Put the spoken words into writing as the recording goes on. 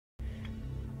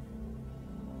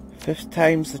Fifth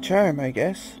time's the charm, I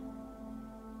guess.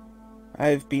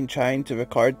 I've been trying to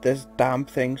record this damn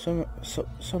thing so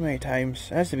many times.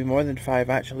 It has to be more than 5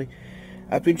 actually.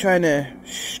 I've been trying to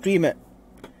stream it,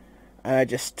 and it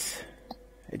just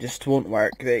won't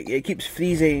work. It keeps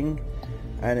freezing,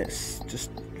 and it's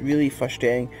just really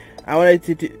frustrating. I wanted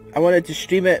to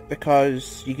stream it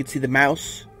because you could see the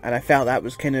mouse, and I felt that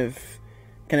was kind of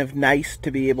nice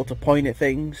to be able to point at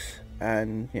things,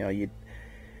 and you know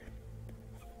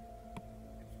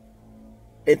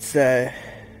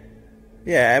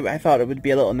yeah, I thought it would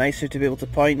be a little nicer to be able to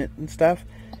point it and stuff,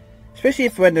 especially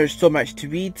when there's so much to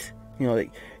read. You know,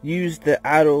 like use the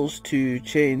arrows to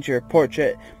change your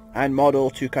portrait and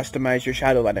model to customize your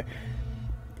Shadowrunner.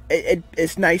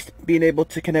 It's nice being able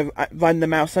to kind of run the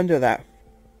mouse under that.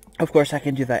 Of course, I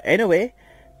can do that anyway,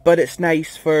 but it's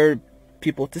nice for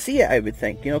people to see it, I would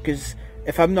think, you know, because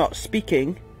if I'm not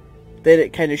speaking, then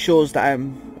it kind of shows that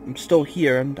I'm still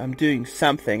here and I'm doing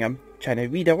something. I'm trying to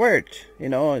read a word, you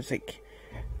know. It's like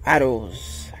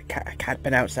arrows. I can't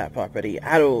pronounce that properly.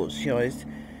 Arrows, you know.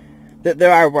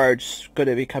 There are words going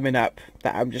to be coming up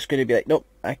that I'm just going to be like, nope,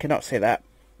 I cannot say that.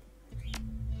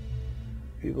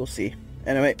 We will see.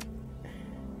 Anyway,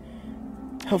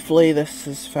 hopefully this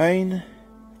is fine.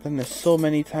 I've done this so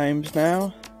many times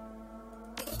now.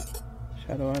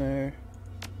 Shadowrunner.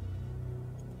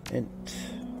 Int.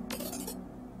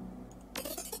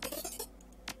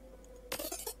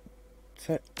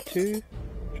 Set 2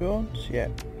 drones? Yeah.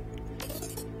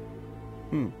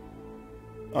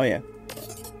 Oh yeah.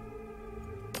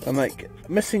 I'm like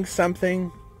missing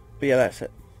something, but yeah, that's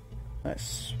it.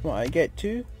 That's what I get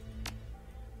to.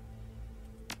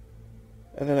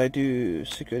 And then I do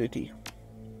security.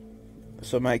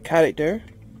 So my character,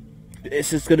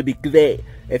 this is going to be great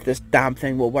if this damn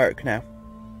thing will work now.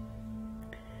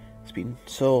 It's been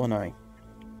so annoying.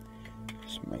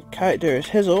 So my character is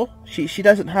Hizzle. She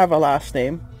doesn't have a last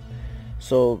name,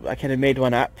 so I kind of made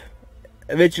one up.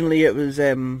 Originally it was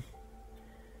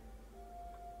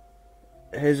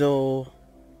Hizzle.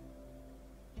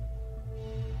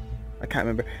 I can't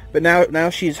remember, but now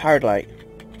she's Hardlight.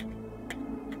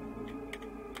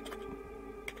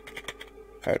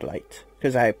 Hardlight,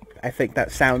 because I think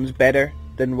that sounds better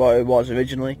than what it was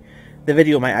originally. The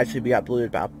video might actually be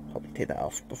uploaded, but I'll probably take that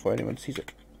off before anyone sees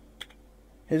it.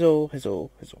 Hizzle.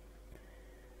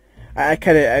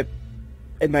 I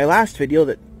in my last video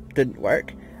that didn't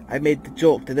work, I made the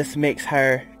joke that this makes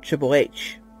her Triple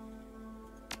H.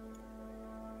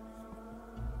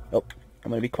 Oh,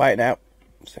 I'm gonna be quiet now.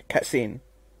 It's a cutscene.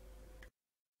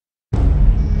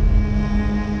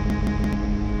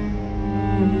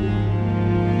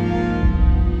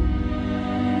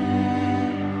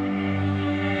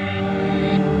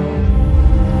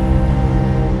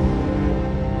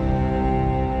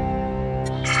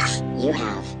 You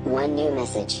have one new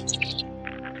message.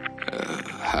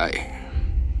 Hi.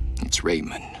 It's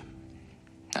Raymond.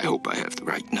 I hope I have the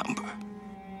right number.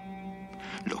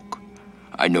 Look,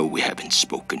 I know we haven't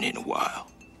spoken in a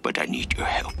while, but I need your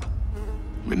help.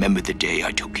 Remember the day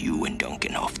I took you and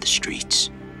Duncan off the streets?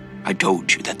 I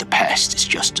told you that the past is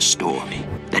just a story,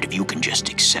 that if you can just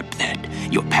accept that,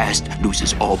 your past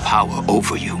loses all power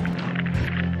over you.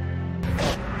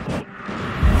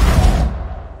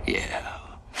 Yeah.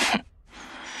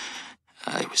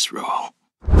 I was wrong.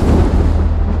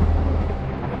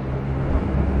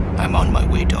 I'm on my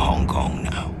way to Hong Kong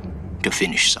now, to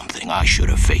finish something I should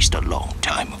have faced a long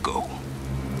time ago.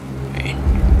 And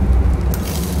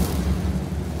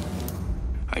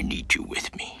I need you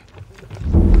with me.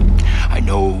 I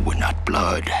know we're not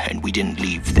blood, and we didn't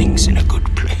leave things in a good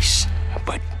place,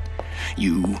 but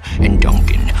you and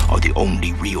Duncan are the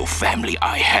only real family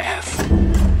I have.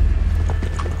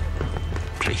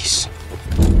 Please,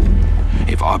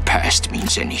 if our past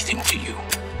means anything to you,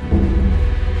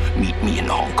 meet me in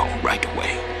Hong Kong right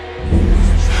away.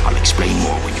 I'll explain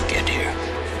more when you get here.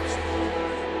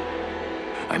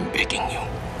 I'm begging you.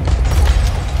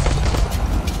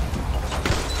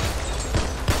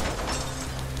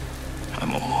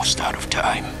 I'm almost out of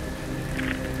time.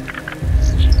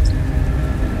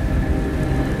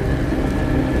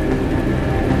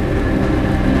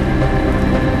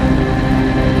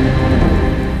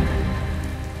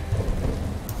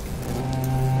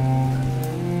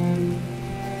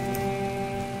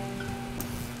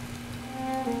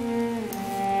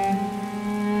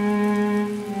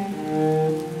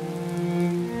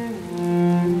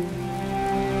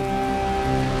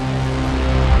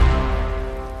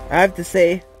 I have to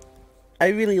say, I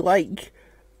really like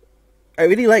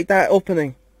that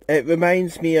opening. It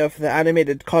reminds me of the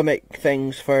animated comic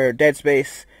things for Dead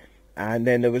Space And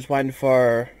then there was one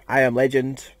for I Am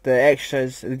Legend. The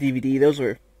extras, the DVD, those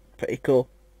were pretty cool.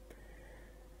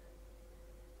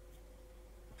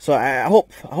 So I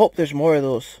hope there's more of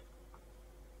those.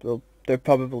 Well, they're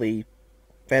probably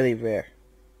very rare.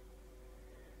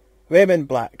 Raymond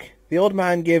Black. The old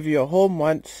man gave you a home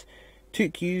once,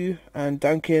 took you and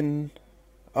Duncan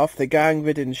off the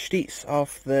gang-ridden streets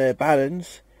of the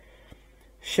Barrens.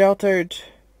 Sheltered,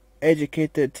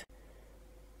 educated,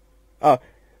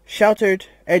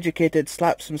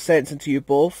 slapped some sense into you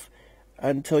both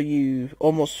until you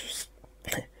almost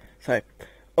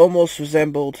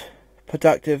resembled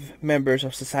productive members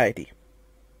of society.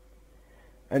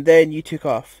 And then you took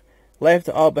off, left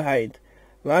it all behind,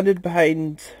 landed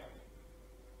behind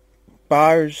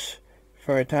bars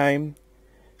for a time,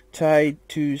 tried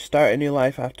to start a new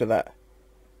life after that.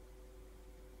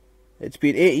 It's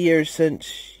been 8 years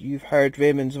since you've heard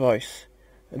Raymond's voice,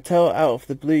 until out of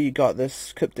the blue you got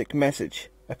this cryptic message,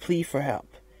 a plea for help.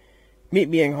 Meet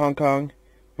me in Hong Kong,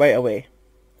 right away.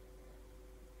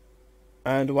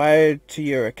 And wired to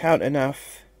your account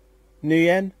enough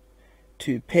Nguyen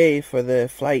to pay for the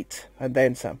flight and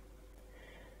then some.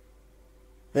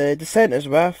 The descent is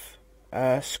rough.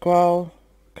 A squall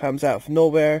comes out of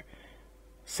nowhere,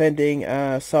 sending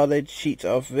a solid sheet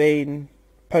of rain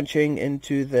punching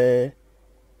into the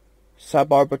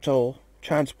suborbital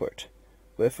transport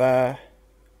with a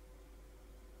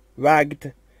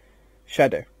ragged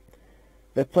shudder.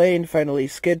 The plane finally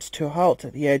skids to a halt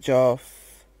at the edge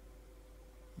of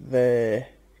the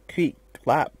creek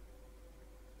lap.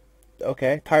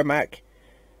 Okay, tarmac.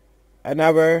 An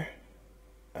hour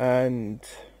and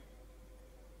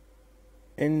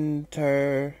interminable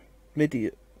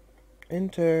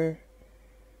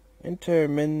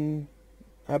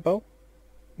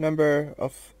number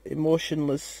of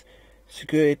emotionless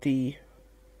security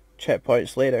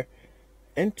checkpoints later.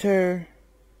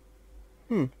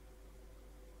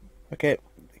 Okay,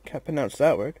 can't pronounce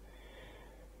that word.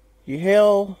 You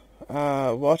hail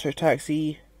a water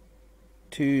taxi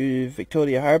to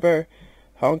Victoria Harbour.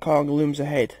 Hong Kong looms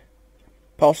ahead,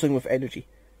 pulsing with energy.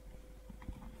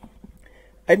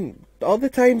 And all the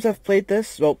times I've played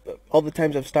this, well, all the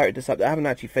times I've started this up, I haven't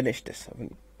actually finished this.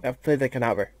 I've played like an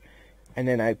hour, and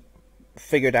then I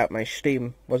figured out my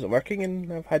stream wasn't working,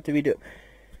 and I've had to redo it.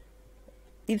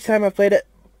 Each time I've played it,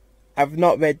 I've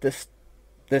not read this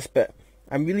bit.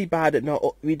 I'm really bad at not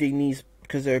reading these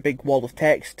because they're a big wall of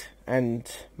text, and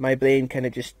my brain kind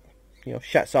of just,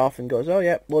 shuts off and goes, oh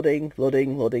yeah, loading,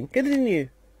 continue.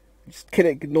 Just kind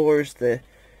of ignores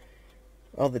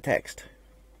all the text.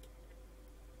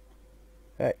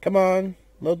 Right, come on,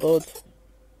 load. It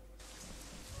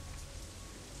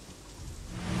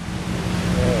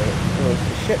was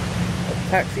the ship, the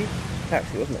taxi,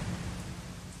 wasn't it?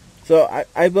 So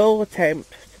I will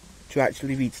attempt to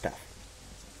actually read stuff.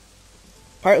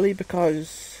 Partly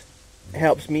because it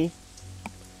helps me,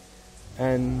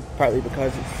 and partly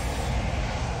because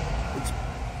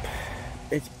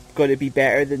it's going to be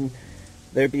better than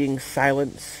there being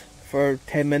silence for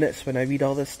 10 minutes when I read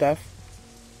all this stuff.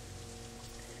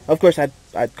 Of course, I'd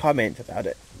comment about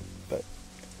it, but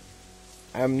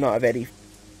I'm not a very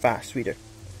fast reader.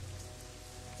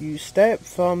 You step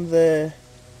from the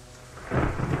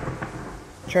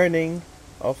churning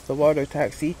of the water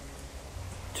taxi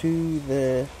to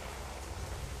the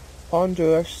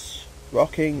ponderous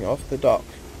rocking of the dock,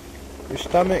 your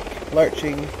stomach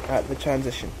lurching at the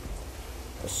transition.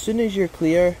 As soon as you're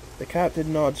clear, the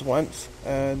captain nods once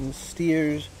and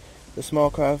steers the small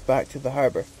craft back to the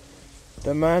harbour.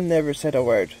 The man never said a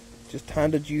word, just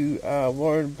handed you a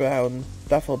worn brown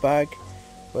duffel bag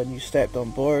when you stepped on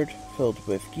board, filled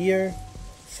with gear,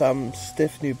 some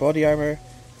stiff new body armour,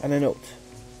 and a note.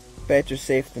 Better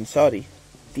safe than sorry,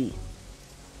 D.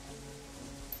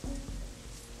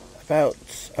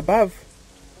 Above,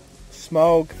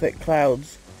 smog thick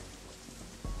clouds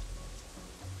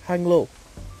hang low.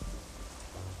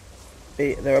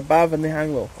 They're above and they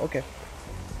hang low, okay.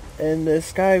 In the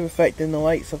sky reflecting the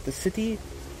lights of the city,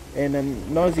 in a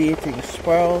nauseating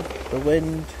swirl, the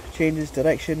wind changes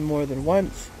direction more than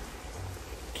once,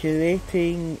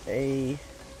 creating a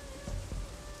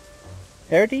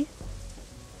heady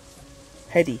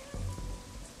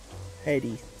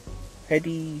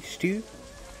stew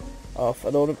of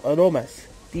aromas,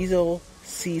 diesel,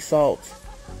 sea salt,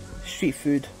 street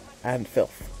food, and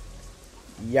filth.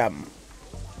 Yum.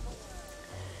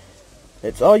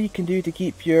 It's all you can do to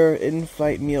keep your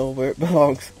in-flight meal where it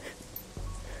belongs.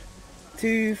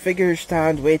 Two figures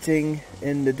stand waiting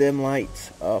in the dim light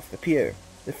of the pier.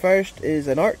 The first is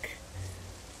an orc,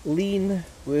 lean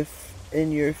with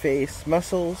in-your-face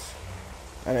muscles,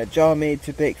 and a jaw made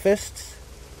to break fists.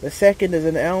 The second is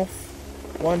an elf,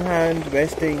 one hand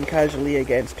resting casually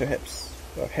against her hips,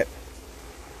 or hip.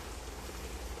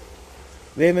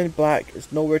 Raymond Black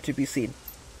is nowhere to be seen.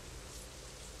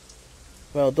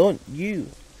 Well, don't you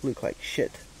look like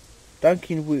shit.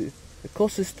 Duncan Wu, the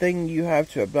closest thing you have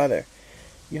to a brother.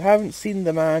 You haven't seen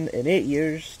the man in 8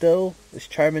 years, still as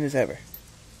charming as ever.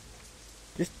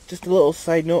 Just a little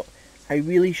side note, I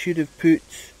really should have put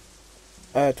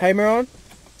a timer on,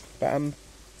 but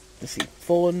let's see,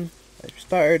 phone, I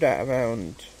started at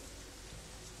around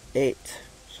 8,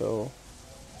 so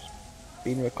it's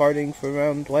been recording for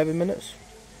around 11 minutes.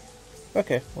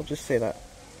 Okay, we'll just say that.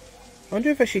 I wonder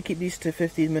if I should keep these to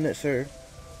 15 minutes or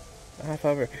a half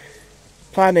hour.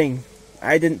 Planning.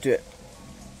 I didn't do it.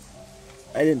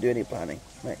 I didn't do any planning.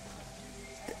 Right.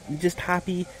 I'm just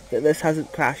happy that this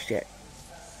hasn't crashed yet.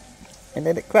 And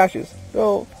then it crashes.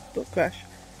 No, don't crash.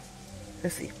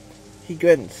 Let's see. He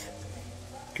grins.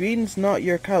 Green's not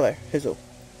your colour, Hizzle.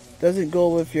 Doesn't go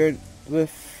with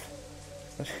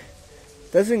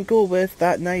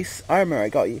that nice armour I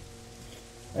got you.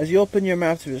 As you open your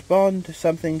mouth to respond,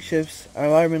 something shifts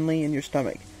alarmingly in your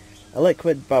stomach. A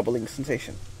liquid bubbling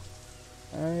sensation.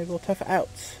 I will tough it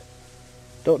out.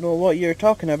 Don't know what you're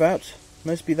talking about.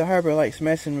 Must be the harbour lights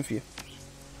messing with you.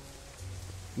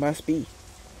 Must be.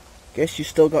 Guess you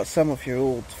still got some of your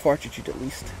old fortitude at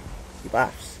least. He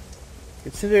laughs.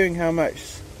 Considering how much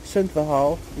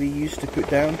synthahol we used to put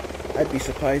down, I'd be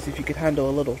surprised if you could handle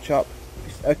a little chop.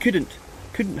 Couldn't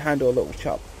handle a little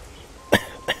chop.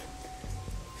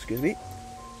 Excuse me.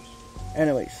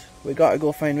 Anyways, we gotta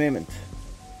go find Raymond.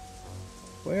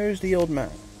 Where's the old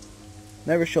man?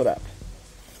 Never showed up.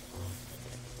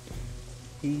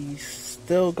 He's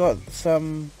still got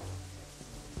some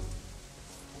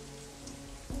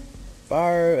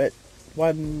bar at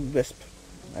one wisp.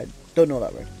 I don't know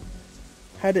that word.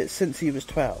 Had it since he was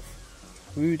 12.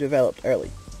 Wu developed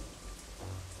early.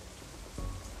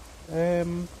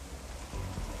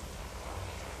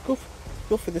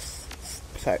 Go for this.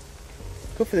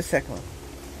 Go for the second one.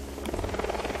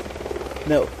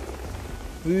 No.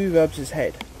 Wu rubs his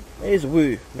head. It is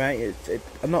Wu, right?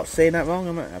 I'm not saying that wrong.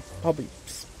 I'm probably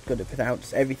going to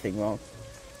pronounce everything wrong.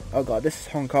 Oh god, this is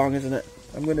Hong Kong, isn't it?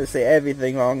 I'm going to say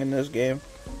everything wrong in this game.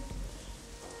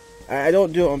 I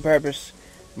don't do it on purpose.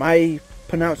 My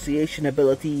pronunciation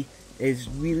ability is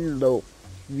really low.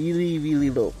 Really, really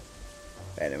low.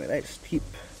 Anyway, let's keep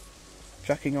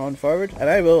trucking on forward. And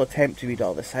I will attempt to read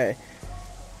all this.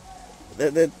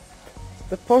 The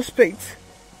prospect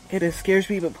kind of scares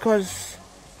me, but because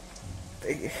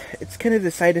it's kind of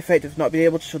the side effect of not being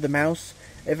able to show the mouse.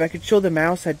 If I could show the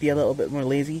mouse, I'd be a little bit more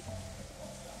lazy.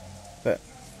 But,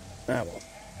 well.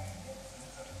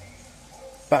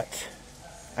 But,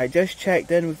 I just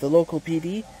checked in with the local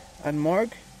PD and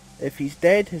morgue. If he's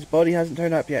dead, his body hasn't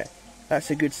turned up yet.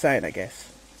 That's a good sign, I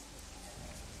guess.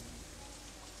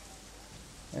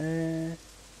 You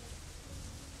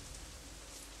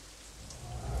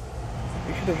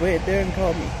should have waited there and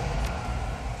called me.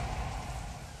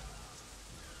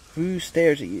 Wu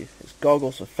stares at you, his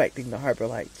goggles affecting the harbour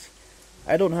lights.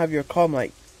 I don't have your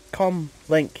comlink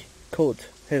code,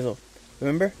 Hazel.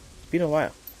 Remember? It's been a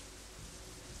while.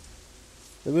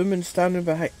 The woman standing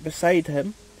beside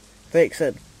him breaks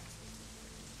in.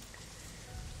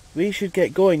 We should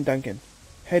get going, Duncan.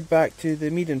 Head back to the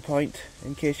meeting point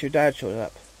in case your dad shows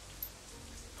up.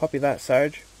 Copy that,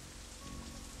 Sarge.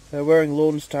 They're wearing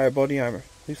Lone Star body armour.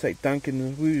 Looks like Duncan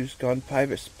and Wu's gone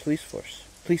private police force.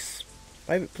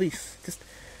 Private police. Just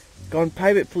gone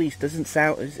private police doesn't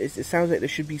sound... It sounds like there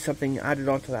should be something added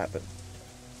onto that, but...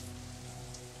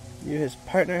 You're his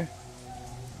partner?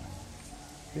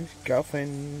 His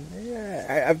girlfriend...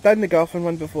 Yeah, I've done the girlfriend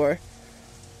one before.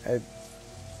 Yeah,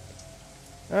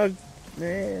 I'll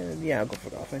go for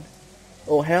girlfriend.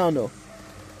 Oh, hell no.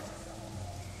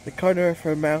 The corner of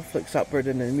her mouth flicks upward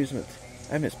in amusement.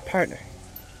 I'm his partner.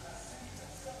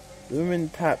 The woman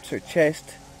taps her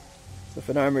chest with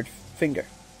an armoured finger.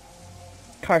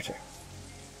 Carter.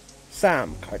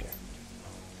 Sam Carter.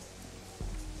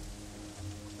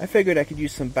 I figured I could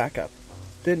use some backup.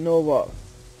 Didn't know what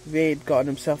Vade'd gotten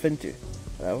himself into.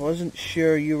 I wasn't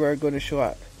sure you were going to show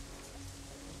up.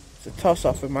 It's a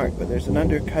toss-off remark, but there's an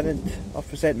undercurrent of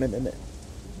resentment in it.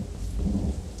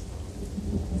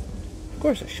 Of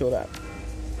course I showed up.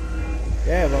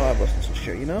 Yeah, well, I wasn't so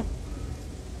sure, you know?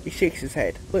 He shakes his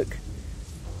head. Look,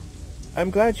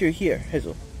 I'm glad you're here,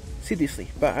 Hazel. Seriously,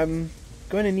 but I'm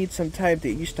going to need some time to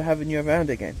get used to having you around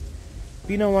again.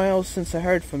 Been a while since I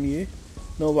heard from you.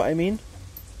 Know what I mean?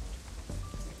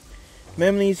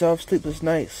 Memories of sleepless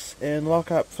nights in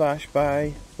lockup flash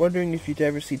by, wondering if you'd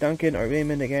ever see Duncan or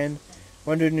Raymond again,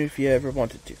 wondering if you ever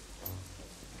wanted to.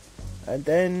 And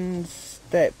then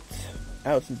stepped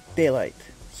out in daylight,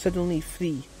 suddenly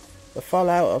free, the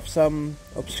fallout of some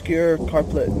obscure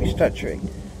corporate restructuring,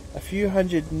 a few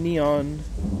hundred yen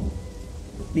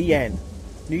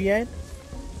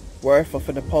worth of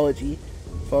an apology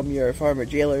from your former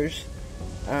jailers,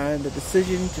 and a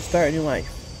decision to start a new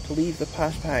life, to leave the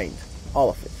past behind, all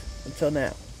of it, until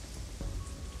now.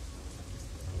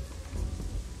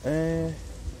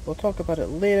 We'll talk about it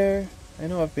later. I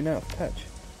know I've been out of touch.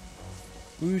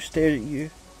 Rue stared at you,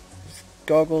 his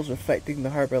goggles reflecting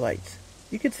the harbour lights.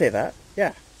 You could say that,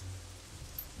 yeah.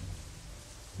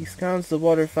 He scans the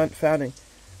waterfront, frowning.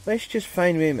 Let's just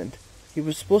find Raymond. He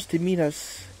was supposed to meet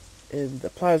us in the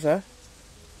plaza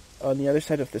on the other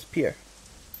side of this pier.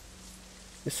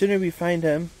 The sooner we find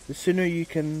him, the sooner you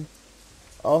can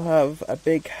all have a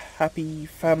big, happy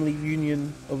family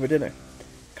reunion over dinner.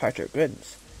 Carter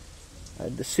grins.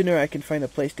 And the sooner I can find a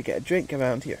place to get a drink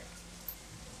around here.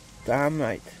 Damn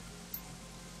right.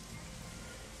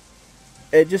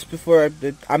 Just before,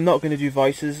 I'm not going to do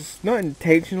voices, not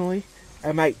intentionally.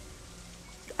 I might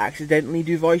accidentally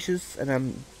do voices, and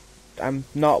I'm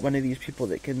not one of these people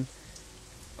that can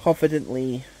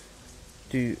confidently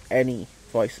do any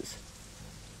voices.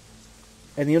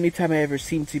 And the only time I ever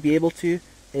seem to be able to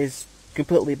is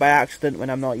completely by accident when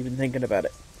I'm not even thinking about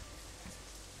it.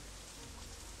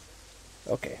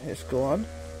 Okay, let's go on.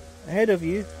 Ahead of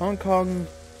you, Hong Kong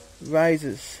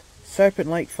rises,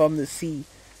 serpent-like from the sea.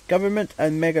 Government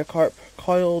and megacorp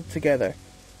coiled together.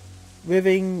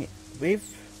 Rafing. Is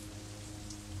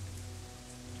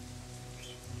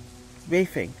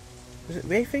it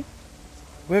rafing?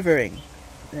 Withering.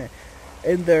 Yeah.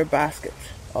 In their basket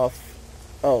of...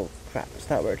 Oh, crap, what's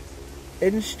that word?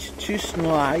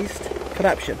 Institutionalized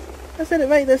corruption. I said it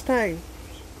right this time.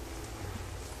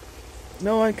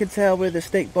 No one can tell where the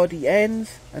snake body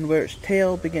ends and where its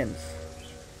tail begins.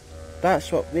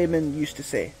 That's what Raymond used to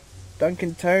say.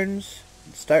 Duncan turns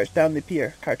and starts down the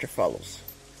pier. Carter follows.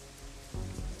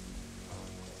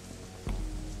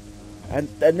 And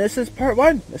this is part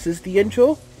 1. This is the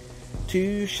intro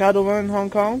to Shadowrun Hong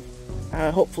Kong.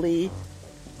 Hopefully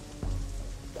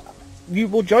you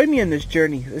will join me in this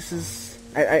journey. This is...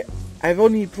 I've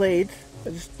only played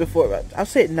just before. I'll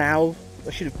say it now.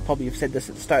 I should have probably have said this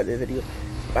at the start of the video.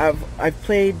 But I've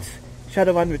played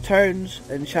Shadowrun Returns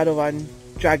and Shadowrun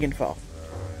Dragonfall.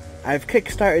 I've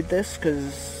kickstarted this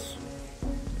because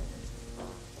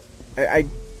I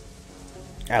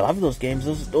love those games.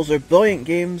 Those are brilliant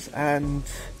games, and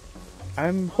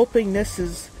I'm hoping this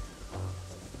is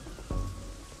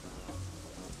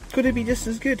going to be just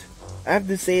as good. I have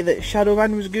to say that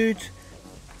Shadowrun was good.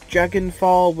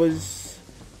 Dragonfall was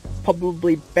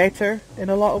probably better in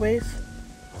a lot of ways.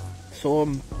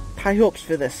 So high hopes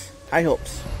for this. High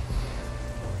hopes.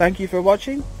 Thank you for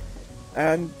watching,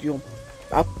 and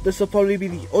this will probably be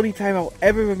the only time I'll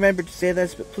ever remember to say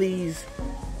this, but please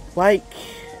like,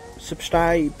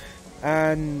 subscribe,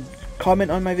 and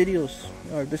comment on my videos,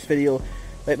 or this video.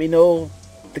 Let me know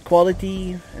the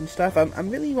quality and stuff. I'm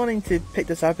really wanting to pick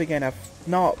this up again. I've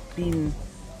not been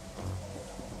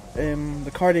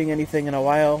recording anything in a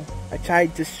while. I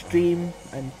tried to stream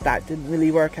and that didn't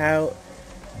really work out,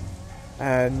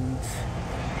 and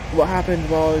what happened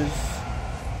was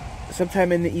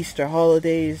sometime in the Easter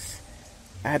holidays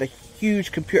I had a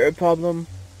huge computer problem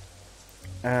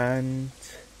and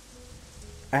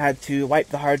I had to wipe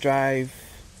the hard drive,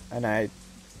 and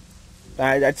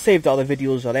I'd saved all the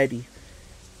videos already,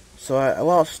 so I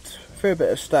lost a fair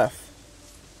bit of stuff.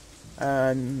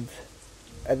 And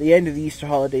at the end of the Easter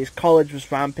holidays, college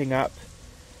was ramping up,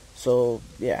 so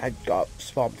yeah, I got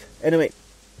swamped. Anyway,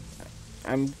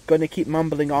 I'm going to keep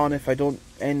mumbling on if I don't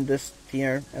end this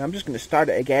here, and I'm just going to start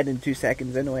it again in 2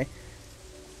 seconds anyway,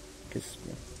 because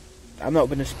I'm not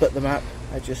going to split them up.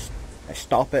 I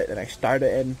stop it and I start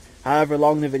it in however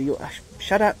long the video.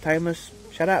 Shut up, Timeless.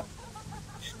 Shut up.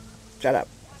 Shut up.